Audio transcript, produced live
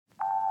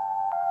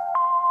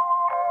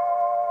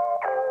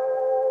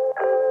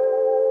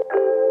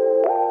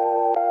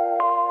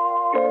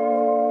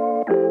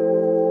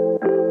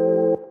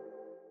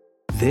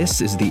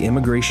This is the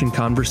Immigration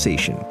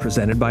Conversation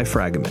presented by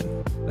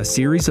Fragaman, a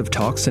series of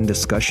talks and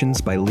discussions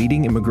by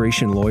leading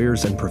immigration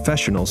lawyers and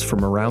professionals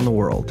from around the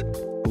world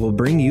who will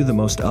bring you the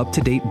most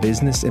up-to-date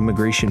business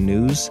immigration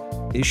news,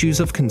 issues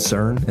of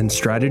concern, and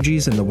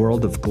strategies in the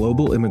world of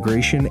global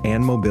immigration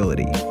and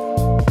mobility.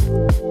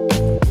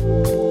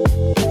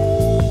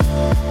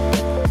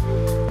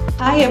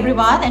 Hi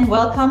everyone, and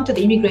welcome to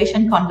the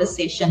Immigration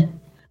Conversation.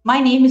 My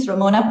name is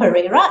Ramona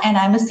Perera, and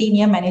I'm a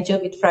Senior Manager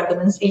with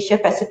Fragaman's Asia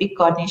Pacific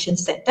Coordination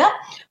Center,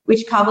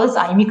 which covers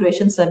our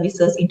immigration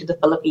services into the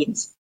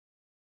Philippines.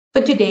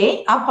 For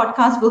today, our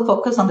podcast will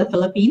focus on the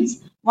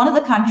Philippines, one of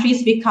the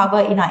countries we cover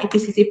in our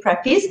APCC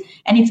practice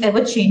and its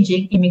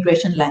ever-changing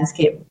immigration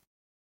landscape.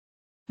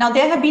 Now,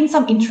 there have been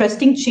some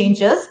interesting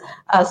changes,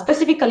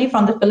 specifically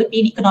from the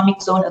Philippine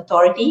Economic Zone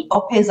Authority,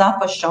 or PEZA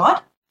for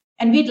short,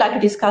 and we'd like to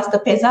discuss the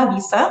PEZA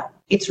visa,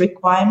 its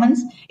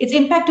requirements, its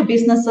impact to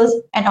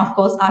businesses, and of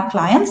course our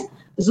clients,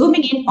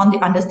 zooming in on the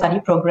Understudy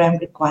program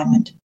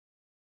requirement.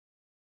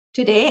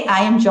 Today, I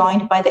am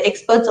joined by the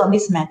experts on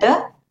this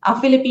matter, our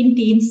Philippine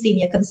team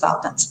senior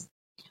consultants.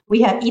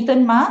 We have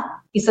Ethan Ma,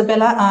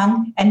 Isabella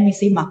Ang, and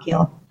Missy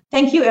Makil.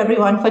 Thank you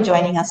everyone for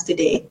joining us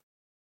today.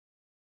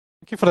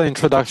 Thank you for the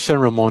introduction,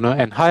 Ramona,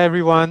 and hi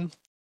everyone.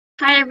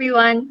 Hi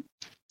everyone.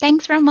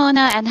 Thanks,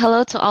 Ramona, and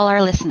hello to all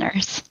our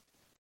listeners.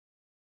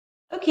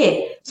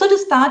 Okay, so to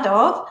start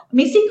off,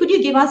 Missy, could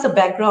you give us a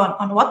background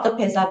on what the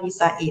PEZA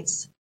visa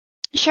is?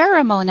 Sure,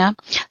 Ramona.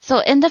 So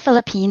in the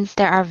Philippines,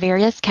 there are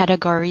various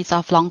categories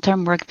of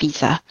long-term work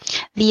visa.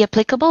 The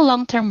applicable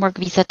long-term work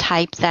visa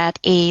type that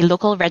a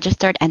local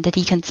registered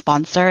entity can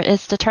sponsor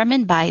is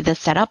determined by the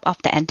setup of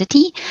the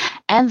entity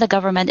and the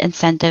government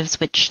incentives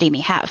which they may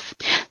have.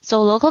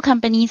 So local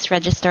companies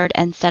registered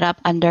and set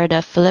up under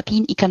the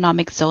Philippine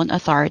Economic Zone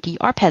Authority,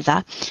 or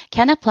PEZA,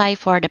 can apply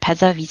for the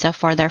PEZA visa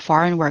for their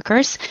foreign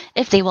workers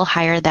if they will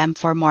hire them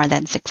for more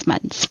than 6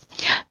 months.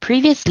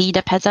 Previously,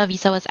 the PEZA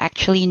visa was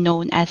actually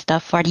known as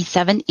the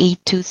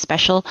 47A2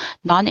 Special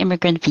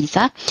Non-Immigrant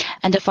Visa,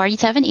 and the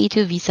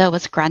 47A2 visa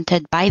was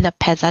granted by the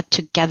PEZA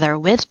together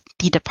with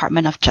the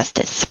Department of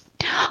Justice.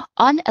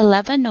 On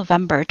 11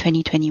 November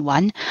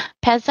 2021,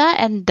 PEZA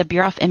and the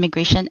Bureau of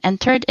Immigration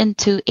entered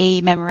into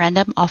a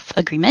memorandum of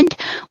agreement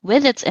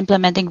with its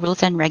implementing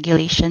rules and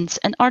regulations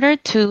in order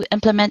to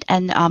implement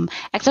and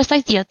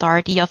exercise the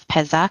authority of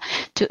PEZA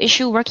to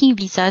issue working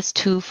visas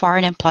to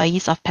foreign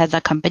employees of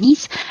PEZA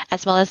companies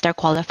as well as their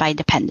qualified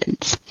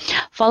dependents.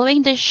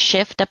 Following this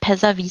shift, the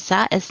PEZA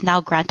visa is now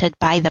granted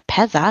by the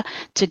PEZA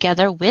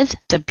together with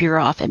the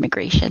Bureau of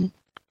Immigration.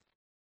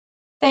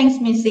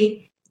 Thanks,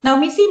 Missy. Now,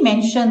 Missy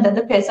mentioned that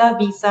the PEZA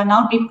visa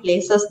now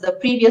replaces the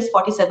previous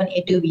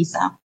 47A2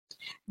 visa.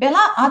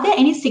 Bella, are there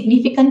any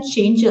significant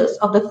changes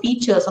of the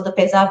features of the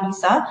PEZA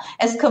visa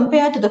as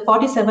compared to the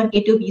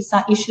 47A2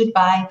 visa issued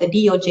by the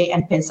DOJ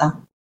and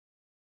PEZA?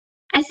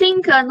 I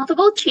think a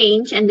notable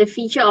change and the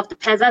feature of the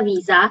PEZA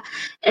visa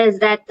is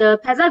that the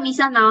PEZA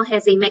visa now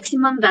has a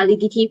maximum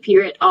validity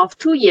period of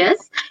 2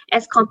 years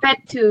as compared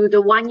to the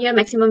 1-year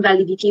maximum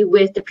validity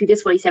with the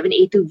previous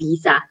 47A2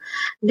 visa.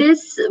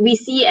 This we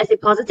see as a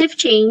positive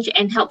change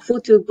and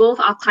helpful to both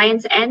our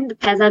clients and the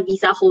PEZA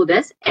visa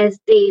holders, as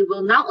they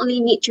will now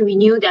only need to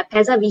renew their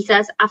PEZA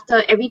visas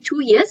after every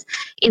 2 years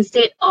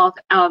instead of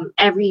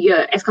every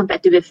year as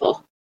compared to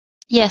before.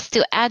 Yes,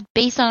 to add,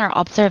 based on our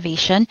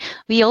observation,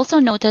 we also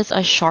notice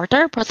a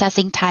shorter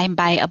processing time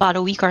by about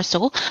a week or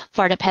so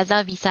for the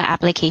PEZA visa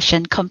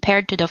application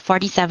compared to the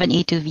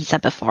 47A2 visa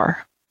before.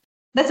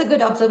 That's a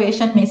good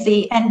observation,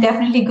 Missy, and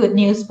definitely good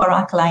news for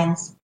our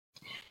clients.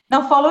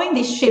 Now, following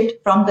this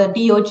shift from the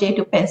DOJ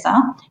to PEZA,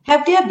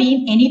 have there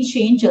been any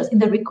changes in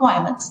the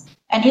requirements?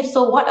 And if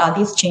so, what are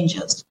these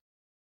changes?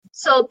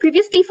 So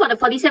previously for the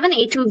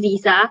 47A2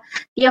 visa,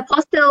 the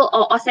apostille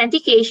or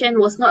authentication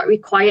was not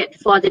required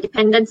for the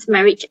dependents'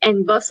 marriage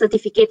and birth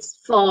certificates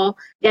for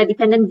their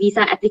dependent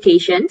visa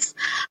applications.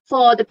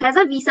 For the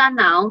PEZA visa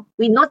now,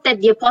 we note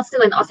that the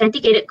apostille and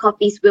authenticated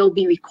copies will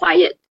be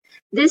required.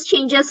 This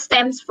changes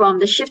stems from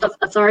the shift of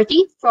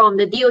authority from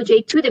the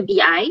DOJ to the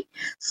BI.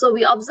 So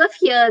we observe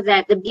here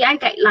that the BI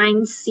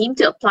guidelines seem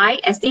to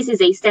apply, as this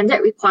is a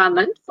standard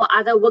requirement for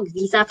other work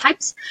visa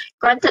types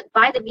granted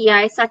by the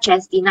BI, such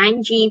as the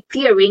 9G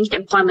pre-arranged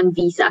employment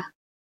visa.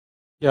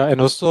 Yeah,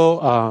 and also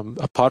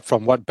apart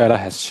from what Bella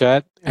has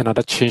shared,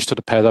 another change to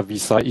the PEZA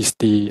visa is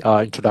the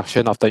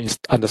introduction of the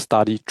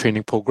Understudy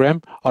training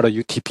program, or the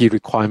UTP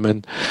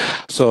requirement.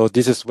 So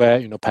this is where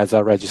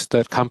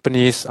PEZA-registered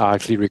companies are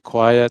actually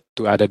required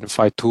to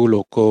identify 2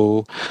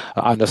 local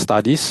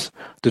understudies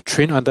to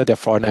train under their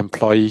foreign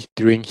employee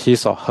during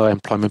his or her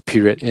employment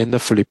period in the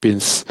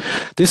Philippines.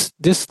 This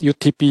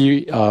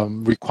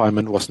UTP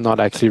requirement was not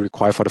actually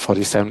required for the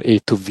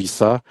 47A2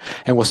 visa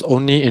and was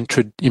only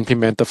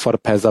implemented for the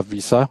PEZA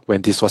visa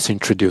when this was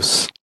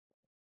introduced.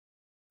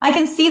 I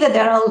can see that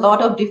there are a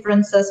lot of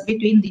differences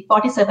between the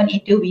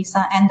 47A2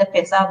 visa and the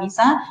PEZA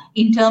visa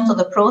in terms of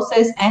the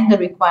process and the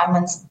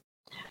requirements.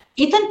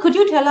 Ethan, could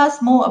you tell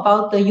us more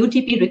about the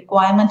UTP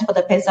requirement for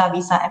the PEZA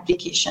visa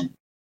application?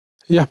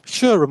 Yeah,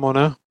 sure,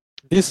 Ramona.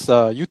 This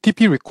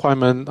UTP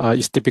requirement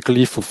is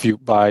typically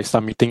fulfilled by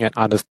submitting an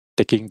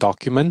undertaking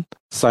document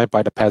signed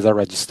by the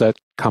PEZA-registered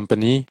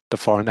company, the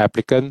foreign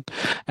applicant,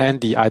 and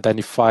the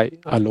identified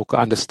local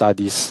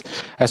understudies.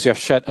 As we have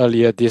shared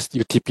earlier, this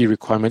UTP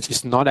requirement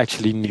is not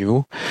actually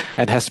new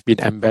and has been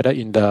embedded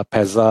in the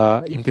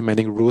PEZA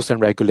implementing rules and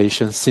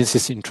regulations since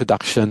its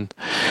introduction.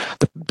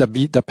 The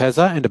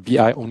PEZA and the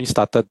BI only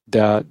started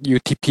their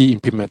UTP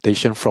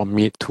implementation from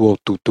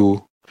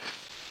mid-2022.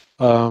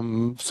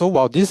 So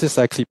while this is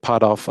actually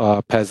part of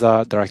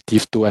PEZA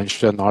directive to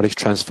ensure knowledge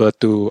transfer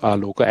to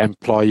local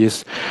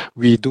employees,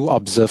 we do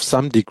observe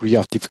some degree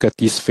of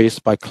difficulties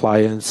faced by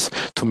clients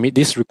to meet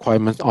these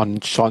requirements on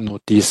short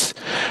notice.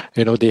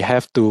 They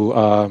have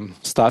to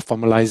start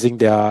formalizing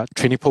their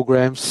training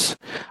programs,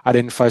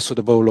 identify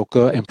suitable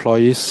local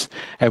employees,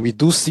 and we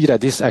do see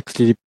that this is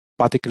actually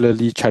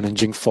particularly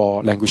challenging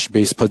for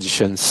language-based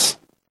positions.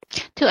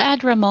 To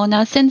add,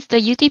 Ramona, since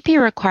the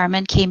UTP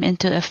requirement came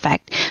into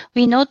effect,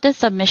 we note the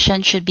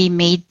submission should be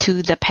made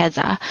to the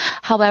PEZA.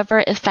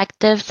 However,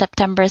 effective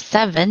September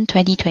 7,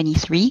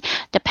 2023,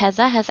 the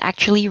PEZA has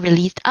actually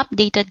released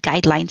updated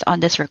guidelines on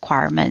this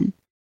requirement.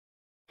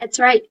 That's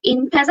right.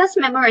 In PEZA's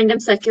memorandum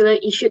circular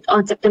issued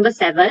on September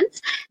 7th,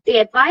 they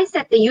advised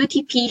that the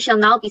UTP shall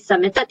now be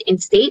submitted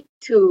instead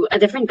to a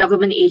different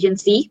government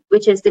agency,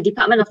 which is the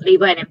Department of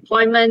Labour and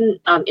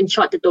Employment, in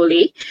short, the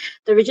DOLE,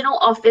 the regional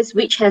office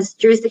which has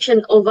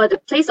jurisdiction over the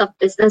place of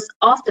business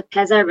of the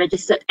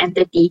PEZA-registered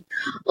entity.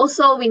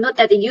 Also, we note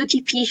that the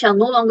UTP shall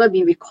no longer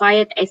be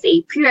required as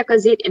a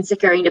prerequisite in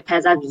securing the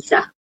PEZA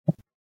visa.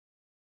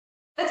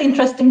 That's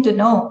interesting to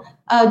know.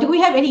 Do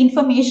we have any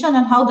information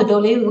on how the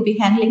DOLE will be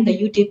handling the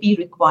UTP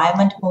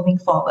requirement moving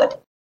forward?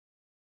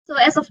 So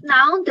as of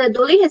now, the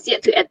DOLE has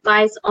yet to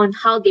advise on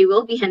how they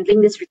will be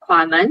handling this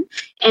requirement,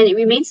 and it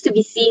remains to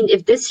be seen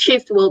if this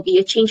shift will be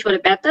a change for the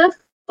better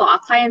for our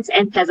clients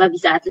and PEZA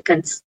visa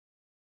applicants.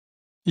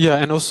 Yeah,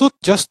 and also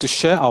just to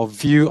share our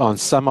view on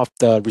some of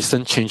the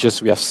recent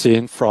changes we have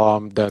seen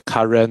from the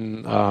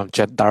current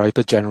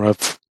Director General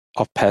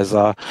of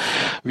PEZA,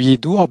 we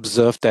do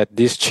observe that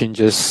these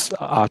changes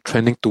are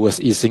trending towards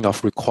easing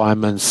of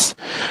requirements.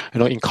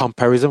 In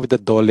comparison with the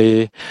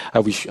DOLE,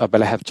 which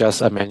Isabella have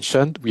just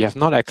mentioned, we have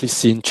not actually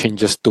seen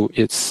changes to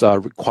its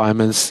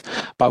requirements,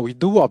 but we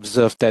do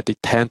observe that they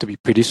tend to be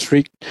pretty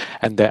strict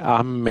and there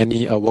are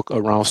many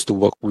workarounds to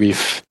work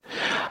with.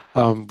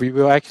 We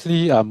will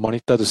actually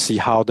monitor to see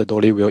how the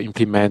DOLE will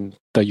implement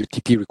the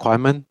UTP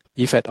requirement,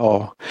 if at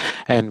all.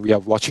 And we are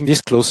watching this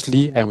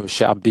closely and we'll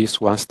share updates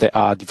once there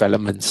are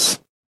developments.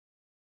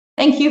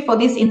 Thank you for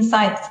these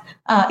insights.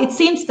 It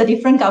seems the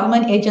different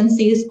government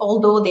agencies,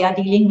 although they are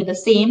dealing with the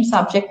same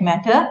subject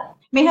matter,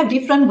 may have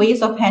different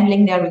ways of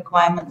handling their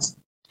requirements.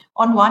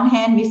 On one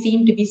hand, we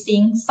seem to be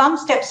seeing some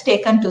steps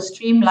taken to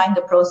streamline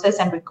the process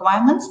and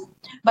requirements.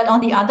 But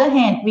on the other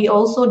hand, we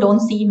also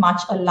don't see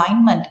much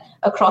alignment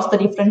across the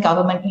different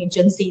government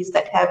agencies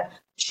that have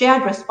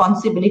shared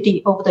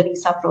responsibility over the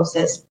visa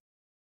process.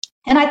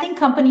 And I think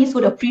companies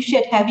would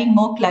appreciate having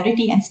more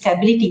clarity and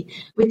stability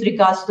with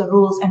regards to the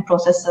rules and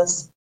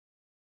processes.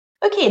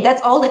 Okay,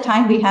 that's all the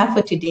time we have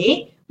for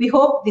today. We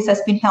hope this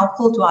has been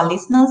helpful to our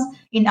listeners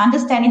in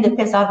understanding the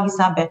PEZA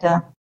visa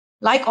better.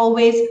 Like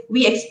always,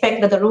 we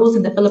expect that the rules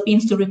in the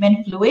Philippines to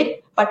remain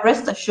fluid, but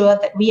rest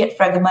assured that we at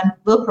Fragaman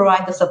will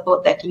provide the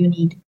support that you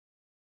need.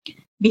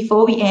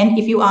 Before we end,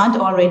 if you aren't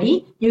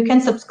already, you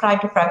can subscribe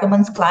to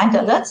Fragaman's client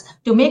alerts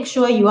to make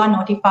sure you are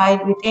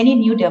notified with any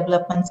new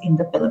developments in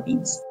the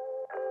Philippines.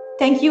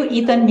 Thank you,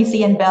 Ethan,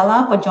 Missy, and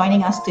Bella, for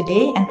joining us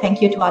today, and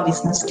thank you to our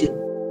listeners too.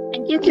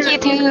 Thank you too,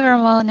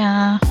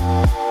 Ramona.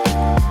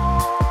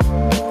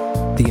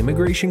 The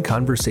Immigration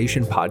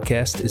Conversation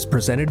podcast is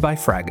presented by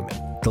Fragaman,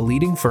 the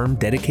leading firm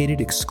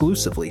dedicated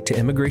exclusively to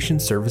immigration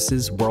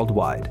services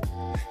worldwide.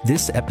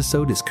 This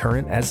episode is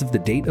current as of the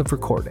date of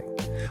recording.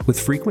 With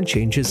frequent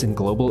changes in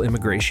global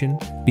immigration,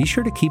 be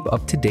sure to keep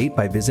up to date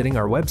by visiting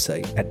our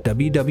website at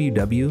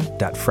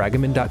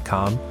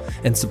www.fragaman.com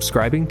and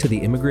subscribing to the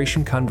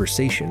Immigration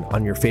Conversation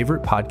on your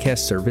favorite podcast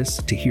service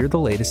to hear the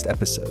latest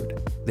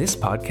episode. This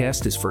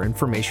podcast is for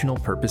informational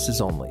purposes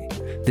only.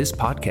 This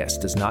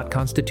podcast does not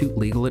constitute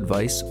legal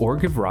advice or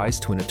give rise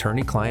to an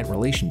attorney-client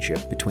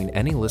relationship between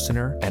any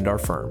listener and our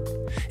firm.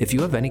 If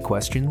you have any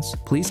questions,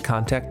 please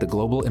contact the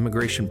global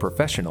immigration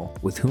professional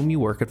with whom you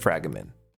work at Fragaman.